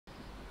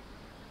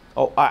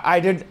Oh,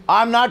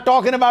 I'm not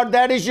talking about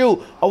that issue.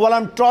 What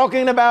I'm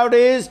talking about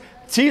is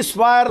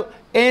ceasefire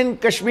in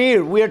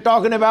Kashmir. We are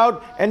talking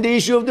about and the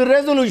issue of the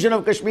resolution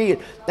of Kashmir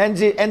and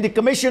the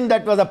commission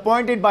that was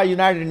appointed by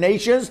United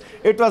Nations.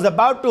 It was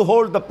about to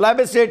hold the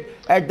plebiscite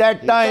at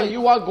that time. Sir,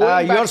 you are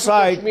going back your to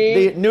side, Kashmir.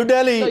 the New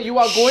Delhi, Sir, you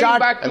are going shut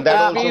back to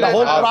Kashmir the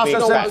whole and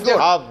process.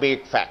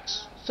 half-baked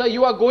facts. Sir,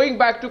 you are going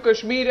back to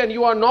Kashmir and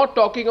you are not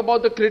talking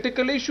about the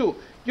critical issue.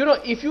 You know,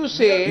 if you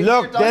say...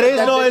 Look, there is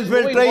no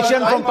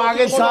infiltration from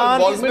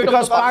Pakistan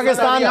because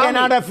Pakistan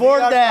cannot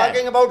afford that. We are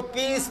talking about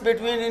peace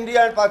between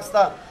India and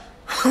Pakistan.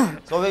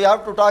 So we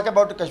have to talk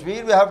about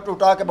Kashmir, we have to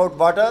talk about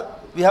water,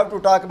 we have to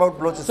talk about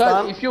Balochistan.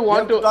 Sir, if you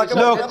want to...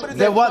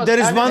 Look, there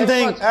is one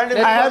thing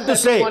I have to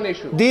say.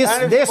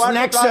 This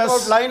nexus...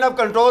 about line of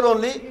control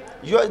only.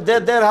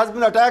 There has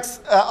been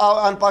attacks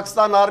on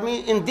Pakistan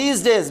army in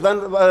these days when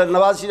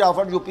Nawaz Sharif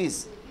offered you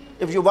peace.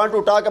 If you want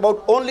to talk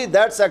about only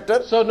that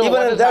sector, so no,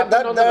 even in that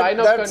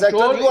sector,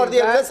 you are the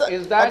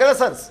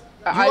aggressors.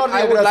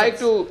 I would like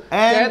to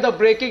share the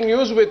breaking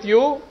news with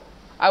you.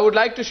 I would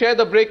like to share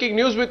the breaking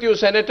news with you,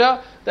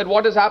 Senator, that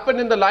what has happened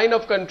in the line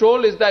of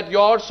control is that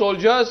your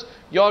soldiers,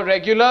 your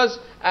regulars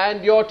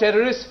and your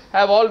terrorists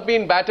have all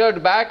been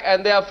battered back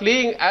and they are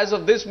fleeing as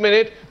of this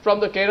minute from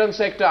the Keren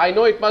sector. I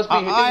know it must be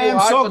hitting you hard, I am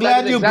so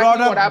glad you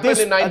brought up this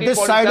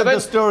side of the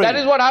story. That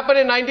is what happened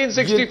in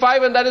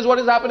 1965 and that is what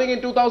is happening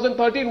in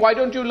 2013. Why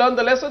don't you learn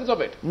the lessons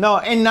of it? No,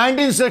 in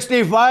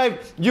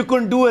 1965, you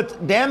couldn't do a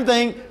damn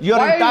thing. Your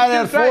entire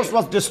Air Force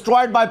was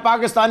destroyed by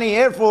Pakistani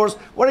Air Force.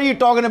 What are you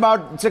talking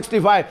about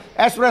 65?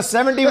 As far as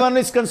 71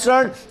 is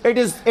concerned, we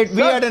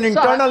had an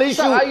internal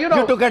issue. You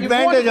took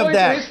advantage of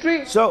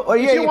that. So,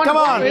 come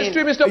on.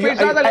 History, Mr.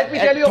 Pirzada, let me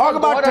tell you talk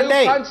about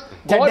today.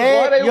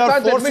 Today,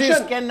 your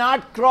forces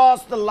cannot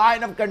cross the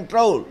line of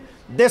control.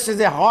 This is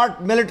a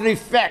hard military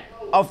fact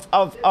of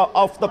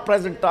the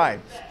present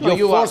time. Your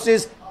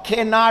forces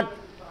cannot.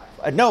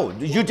 No,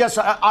 you just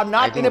are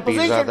not in a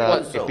position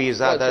to do so.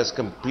 Pirzada is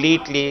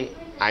completely.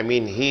 I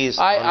mean, he's.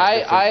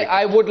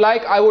 I would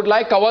like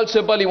Kawal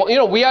Sibal. You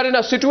know, we are in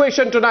a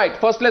situation tonight.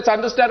 First, let's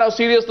understand how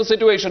serious the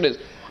situation is.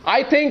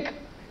 I think.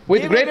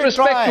 With great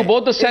respect to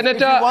both the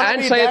Senator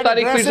and Syed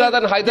Tariq Pirzada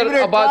and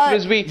Haider Abbas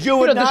Rizvi, you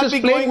would not this be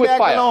is playing going with back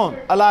fire. alone,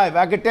 alive.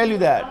 I can tell you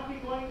that.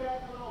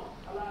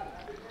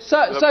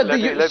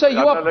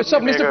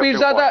 Mr.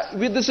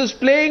 Pirzada, this is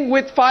playing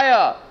with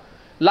fire.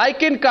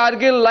 Like in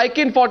Kargil, like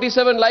in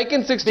 47, like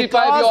in 65,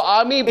 because your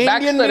army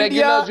backs the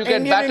regulars, you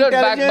get battered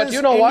back. But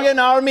you know what?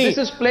 This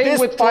is playing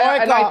with fire,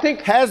 and I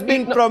think has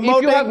been promoting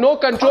if you have no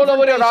control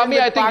over your army,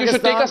 I think you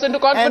should take us into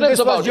confidence about it. And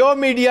this was your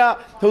media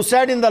who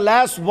said in the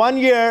last 1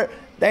 year,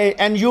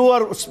 and you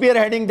are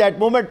spearheading that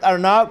movement,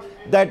 Arnav,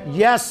 that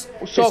yes,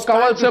 so it's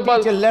time to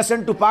teach a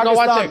lesson to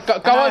Pakistan.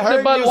 Kawal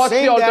Sibal, what's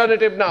the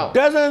alternative now?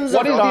 What is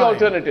the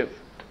alternative?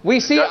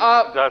 We see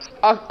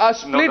a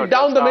split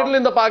down the middle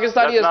in the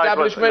Pakistani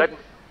establishment.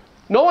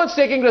 No one's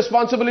taking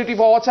responsibility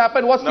for what's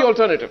happened. What's the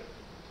alternative?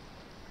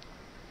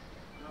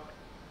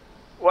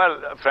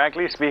 Well,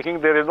 frankly speaking,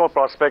 there is no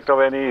prospect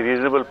of any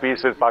reasonable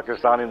peace with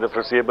Pakistan in the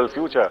foreseeable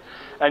future.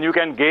 And you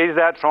can gauge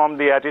that from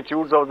the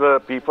attitudes of the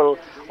people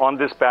on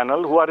this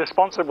panel who are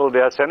responsible.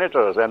 They are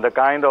senators, and the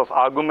kind of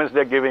arguments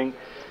they're giving,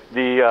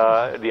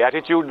 the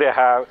attitude they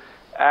have,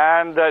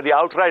 and the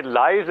outright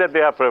lies that they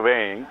are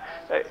purveying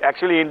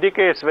actually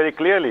indicates very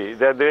clearly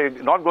that there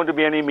is not going to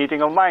be any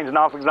meeting of minds.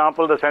 Now, for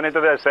example, the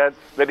senator has said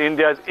that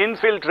India is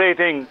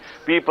infiltrating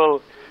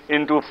people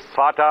into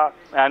Fatah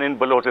and in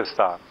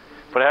Balochistan.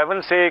 For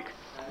heaven's sake,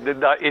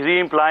 is he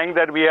implying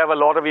that we have a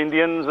lot of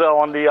Indians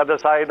on the other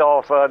side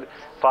of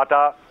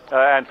Fatah,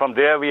 and from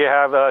there we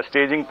have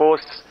staging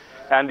posts,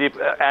 and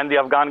the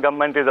Afghan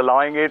government is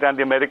allowing it, and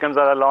the Americans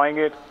are allowing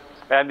it,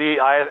 and the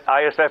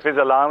ISF is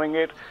allowing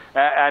it,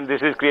 and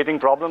this is creating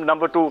problem.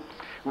 Number two,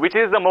 which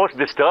is the most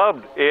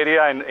disturbed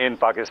area in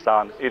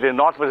Pakistan? It is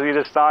not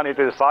Waziristan, it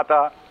is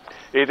Fatah,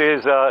 it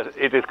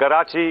is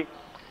Karachi.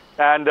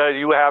 And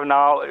you have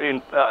now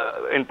in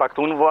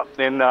Pakhtunkhwa,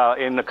 in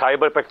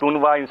Khyber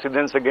Pakhtunkhwa,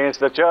 incidents against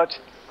the church.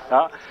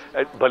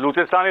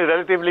 Balochistan is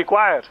relatively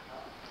quiet.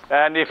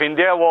 And if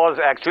India was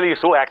actually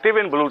so active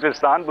in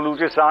Balochistan,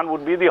 Balochistan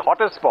would be the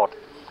hottest spot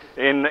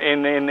in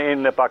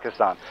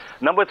Pakistan.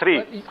 Number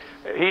three,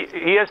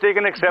 he has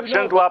taken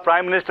exception to our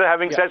Prime Minister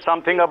having said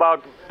something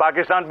about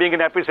Pakistan being an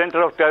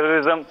epicenter of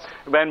terrorism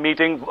when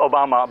meeting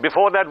Obama.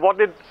 Before that, what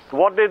did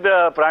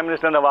Prime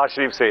Minister Nawaz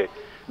Sharif say?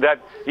 That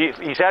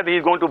he said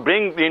he's going to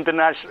bring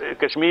the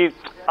Kashmir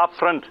up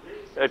front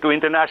to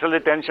international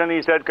attention.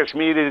 He said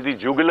Kashmir is the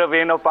jugular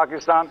vein of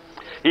Pakistan.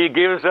 He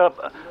gives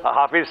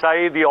Hafiz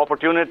Saeed the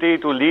opportunity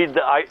to lead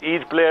the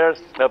Eid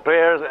prayers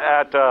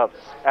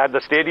at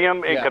the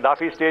stadium, in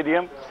Gaddafi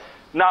Stadium.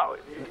 Now,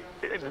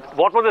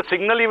 what was the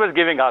signal he was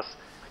giving us?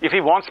 If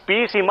he wants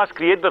peace, he must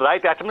create the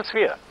right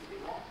atmosphere.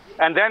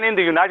 And then in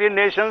the United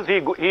Nations,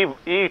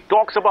 he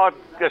talks about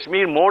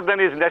Kashmir more than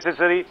is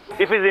necessary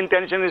if his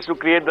intention is to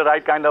create the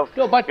right kind of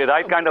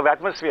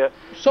atmosphere.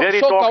 There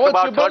he talks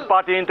about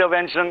third-party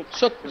intervention.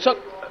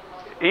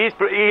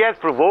 He has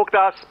provoked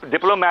us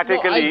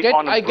diplomatically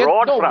on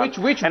broad front,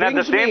 and at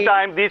the same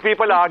time, these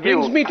people argue.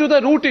 Brings me to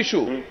the root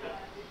issue.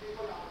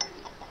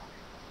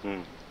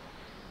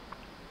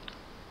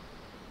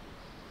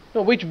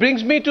 No, which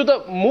brings me to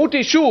the moot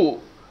issue,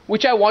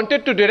 which I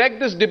wanted to direct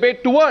this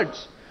debate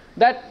towards.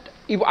 That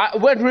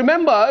one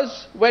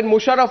remembers when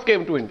Musharraf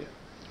came to India.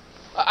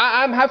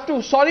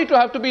 Sorry to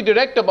have to be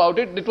direct about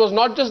it. It was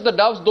not just the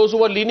doves, those who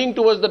were leaning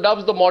towards the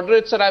doves, the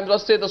moderates, and I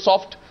must say the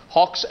soft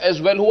hawks as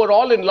well, who were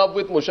all in love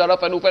with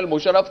Musharraf and who felt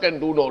Musharraf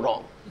can do no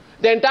wrong.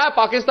 The entire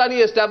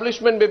Pakistani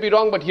establishment may be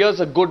wrong, but here's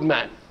a good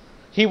man.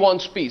 He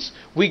wants peace.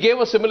 We gave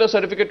a similar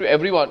certificate to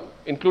everyone,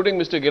 including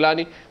Mr.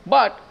 Gilani.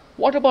 But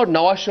what about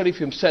Nawaz Sharif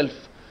himself?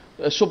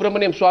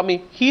 Subramaniam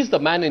Swamy, he's the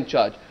man in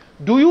charge.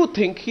 Do you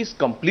think he's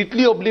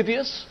completely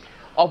oblivious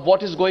of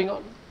what is going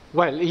on?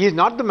 Well, he's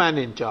not the man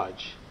in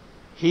charge.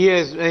 He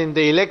has, in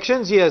the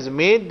elections, he has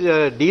made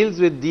deals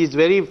with these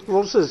very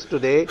forces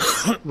today,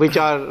 which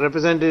are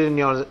represented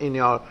in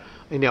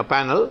your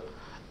panel,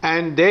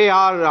 and they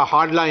are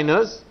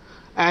hardliners,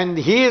 and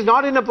he is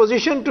not in a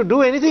position to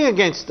do anything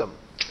against them.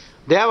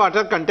 They have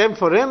utter contempt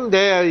for him.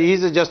 He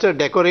is just a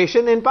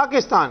decoration in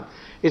Pakistan.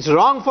 It's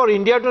wrong for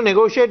India to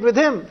negotiate with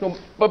him. No,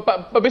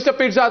 but Mr.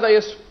 Pirzada,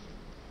 yes.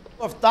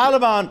 Of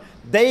Taliban,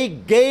 they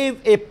gave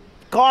a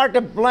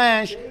carte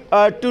blanche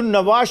to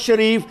Nawaz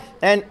Sharif,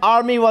 and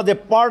army was a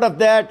part of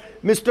that.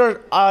 Mr.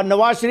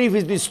 Nawaz Sharif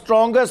is the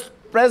strongest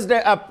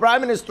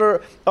prime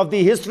minister of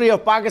the history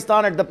of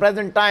Pakistan at the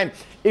present time.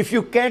 If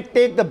you can't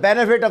take the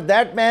benefit of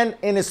that man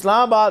in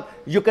Islamabad,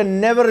 you can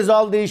never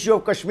resolve the issue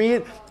of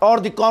Kashmir or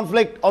the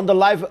conflict on the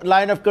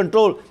line of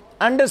control.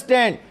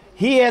 Understand,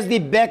 he has the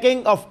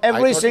backing of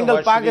every single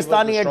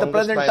Pakistani at the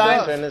present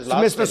time.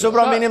 Mr.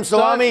 Subramaniam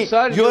Swamy,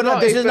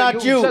 this is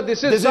not you.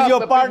 This is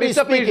your party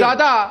speaking.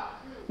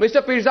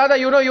 Mr. Pirzada,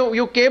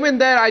 you came in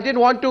there. I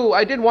didn't want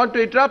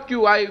to interrupt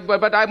you,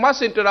 but I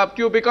must interrupt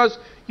you because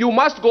you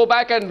must go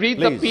back and read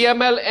the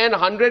PMLN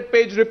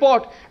 100-page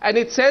report, and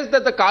it says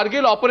that the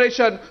Kargil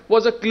operation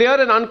was a clear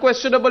and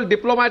unquestionable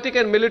diplomatic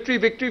and military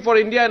victory for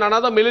India and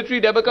another military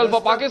debacle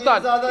for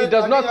Pakistan. It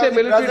does not say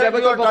military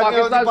debacle for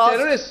Pakistan's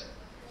terrorists.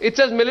 It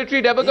says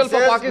military debacle for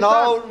Pakistan.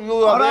 Now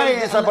you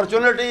have this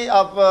opportunity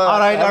of... all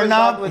right,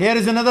 Arnab, here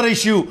is another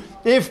issue.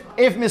 If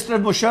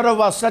Mr. Musharraf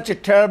was such a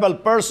terrible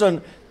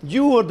person,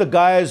 you were the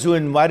guys who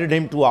invited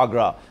him to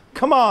Agra.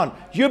 Come on,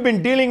 you've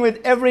been dealing with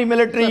every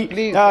military,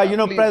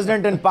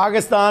 president in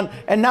Pakistan,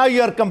 and now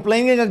you are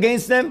complaining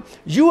against them.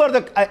 You are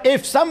the...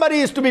 if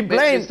somebody is to be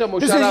blamed,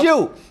 this is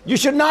you. You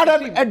should not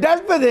have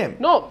dealt with him.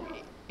 No.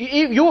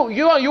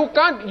 You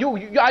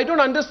can't. I don't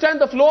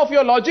understand the flow of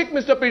your logic,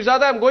 Mr.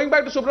 Pirzada. I'm going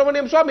back to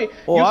Subramaniam Swamy.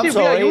 We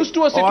are used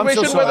to a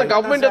situation where the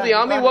government and the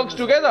army works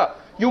together.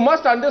 You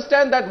must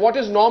understand that what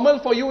is normal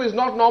for you is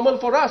not normal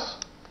for us.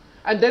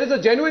 And there is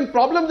a genuine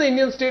problem the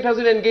Indian state has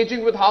in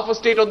engaging with half a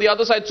state on the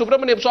other side.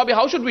 Subramaniam Swamy,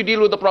 how should we deal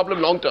with the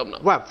problem long term now?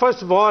 Well,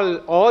 first of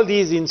all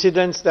these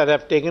incidents that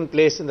have taken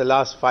place in the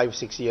last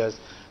 5-6 years,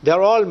 they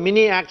are all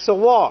mini acts of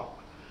war.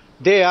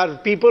 They are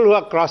people who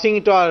are crossing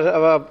into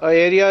our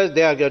areas,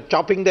 they are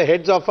chopping the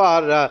heads of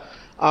our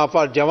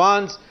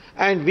Jawans,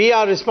 and we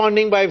are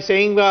responding by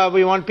saying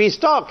we want peace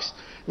talks.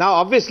 Now,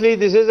 obviously,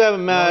 this is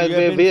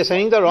we are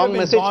sending the wrong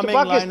message to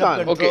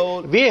Pakistan.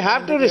 Okay. We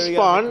have to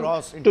respond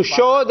to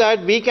show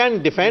that we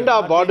can defend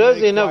our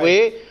borders in a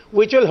way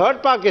which will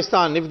hurt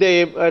Pakistan if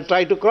they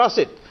try to cross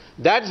it.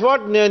 That's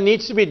what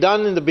needs to be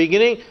done in the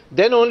beginning.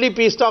 Then only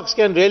peace talks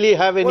can really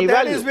have any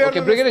value. Okay,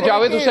 Brigadier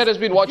Javed Hussain has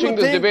been watching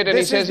this debate and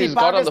he says he's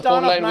got on the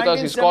phone line with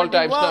us. He's called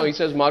Times Now. He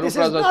says Maruf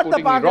Raza is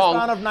putting me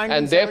wrong,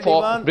 and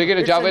therefore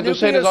Brigadier Javed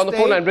Hussain is on the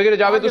phone line. Brigadier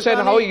Javed Hussain,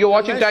 how are you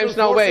watching Times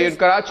Now? Where? In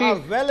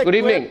Karachi? Good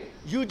evening.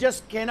 You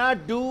just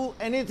cannot do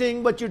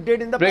anything what you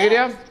did in the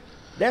Brigadier? past.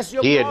 That's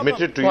your He problem.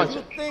 admitted to you.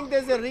 You think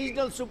there's a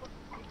regional super...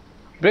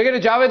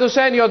 Brigadier Javed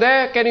Hussain, you're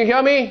there? Can you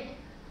hear me?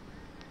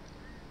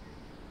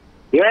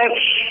 Yes.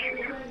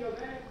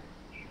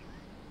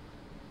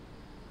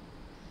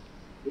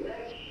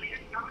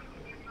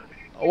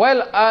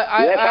 Well,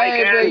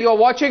 you're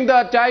watching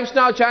the Times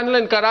Now channel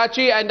in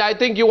Karachi, and I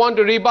think you want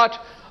to rebut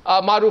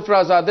Maruf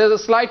Raza. There's a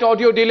slight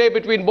audio delay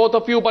between both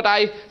of you, but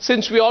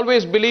since we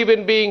always believe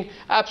in being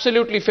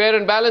absolutely fair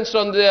and balanced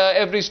on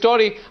every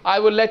story, I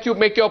will let you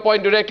make your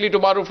point directly to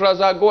Maruf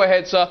Raza. Go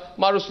ahead, sir.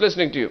 Maruf's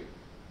listening to you.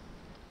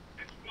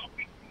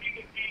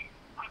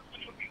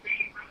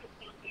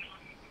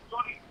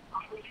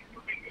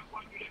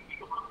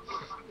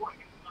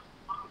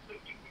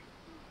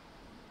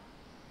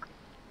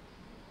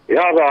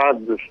 Yeah,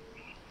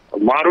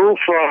 Maruf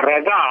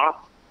Raza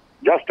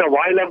just a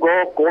while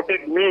ago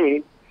quoted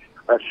me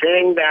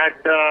saying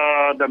that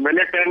the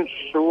militants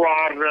who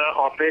are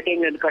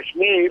operating in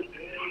Kashmir,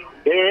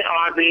 they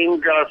are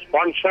being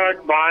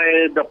sponsored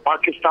by the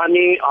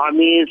Pakistani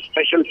Army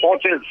Special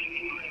Forces.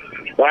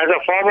 So as a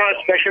former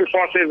Special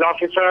Forces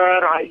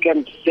officer, I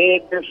can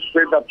say this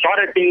with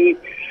authority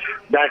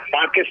that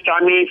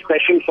Pakistani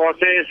Special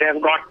Forces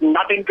have got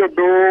nothing to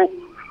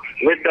do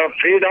with the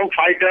freedom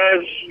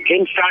fighters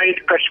inside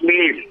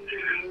Kashmir.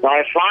 Now,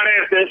 as far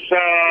as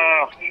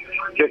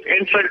this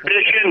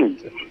infiltration,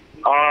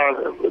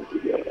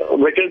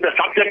 which is the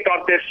subject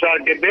of this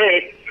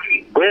debate,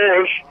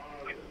 goes,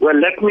 well,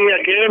 let me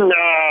again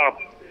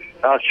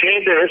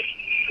say this,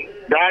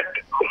 that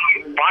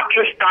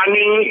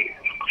Pakistani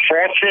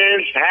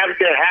forces have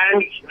their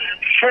hands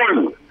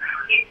full.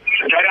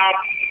 There are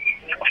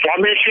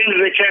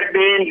formations which have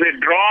been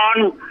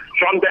withdrawn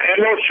from the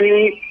LOC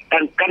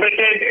and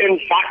committed in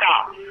FATA.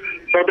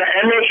 So the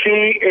LOC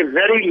is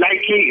very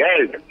lightly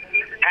held.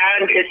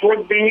 And it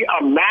would be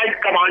a mad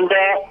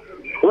commander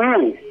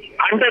who,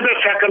 under the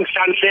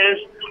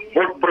circumstances,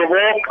 would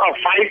provoke a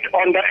fight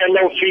on the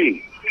LOC.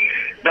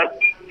 The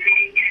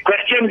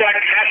question that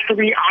has to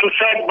be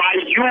answered by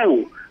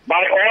you,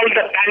 by all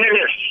the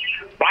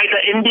panelists, by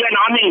the Indian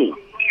Army,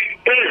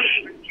 is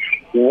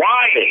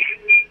why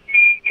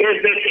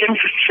is this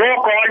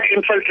so-called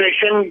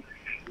infiltration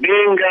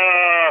being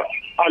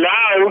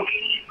allowed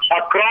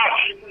across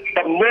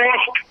the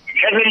most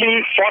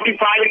heavily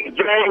fortified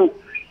zone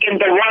in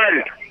the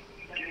world?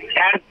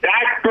 And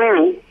that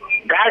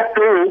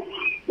too,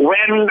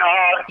 when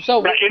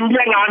the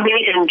Indian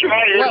Army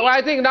enjoys... Well,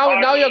 I think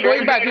now you're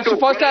going back.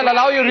 First I'll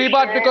allow you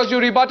rebut because you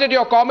rebutted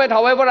your comment.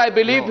 However, I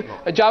believe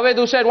Javed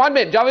Hussain, 1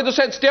 minute, Javed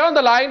Hussain, stay on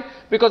the line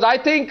because I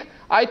think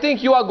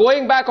you are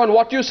going back on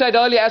what you said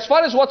earlier. As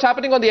far as what's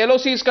happening on the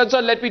LOC is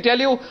concerned, let me tell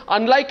you,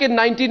 unlike in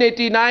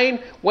 1989,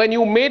 when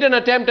you made an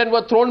attempt and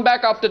were thrown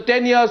back after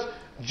 10 years,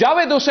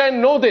 Javed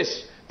Hussain know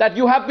this, that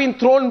you have been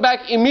thrown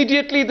back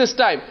immediately this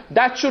time.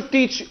 That should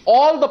teach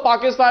all the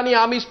Pakistani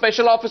Army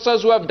special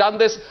officers who have done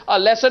this a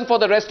lesson for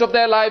the rest of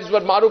their lives.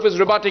 But Maruf is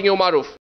rebutting you, Maruf.